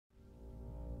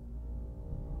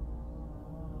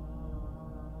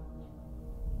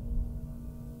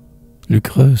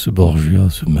Lucrèce et Borgia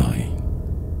se marient.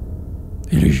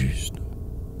 Il est juste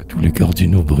que tous les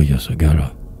cardinaux brillent à ce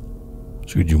gala.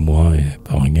 Celui du moins est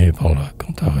épargné par la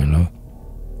cantarella,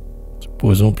 se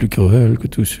posant plus cruel que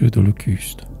tous ceux de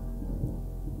Locuste.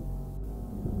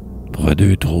 Près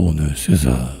du trône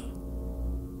César,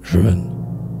 jeune,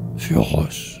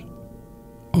 féroce,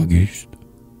 auguste.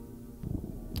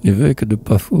 L'évêque de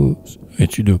Paphos,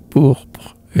 vêtu de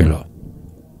pourpre, est là.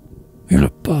 Et le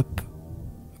pape,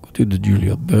 à côté de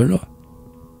Julia Bella,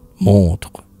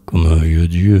 montre, comme un vieux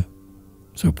dieu,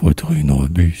 sa poitrine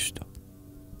robuste.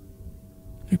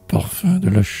 Les parfums de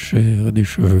la chair et des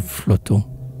cheveux flottants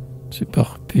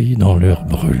s'éparpillent dans l'air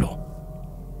brûlant.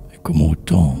 Et comme au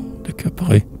temps des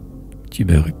caprés,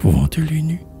 Tibère épouvantait les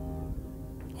nus,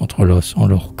 entrelaçant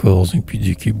leurs corps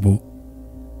impudiques et beaux.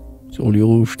 Sur les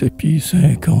rouges tapis,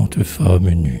 50 femmes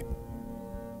nues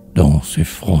dansent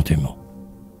effrontément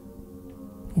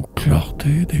aux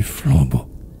clartés des flambeaux.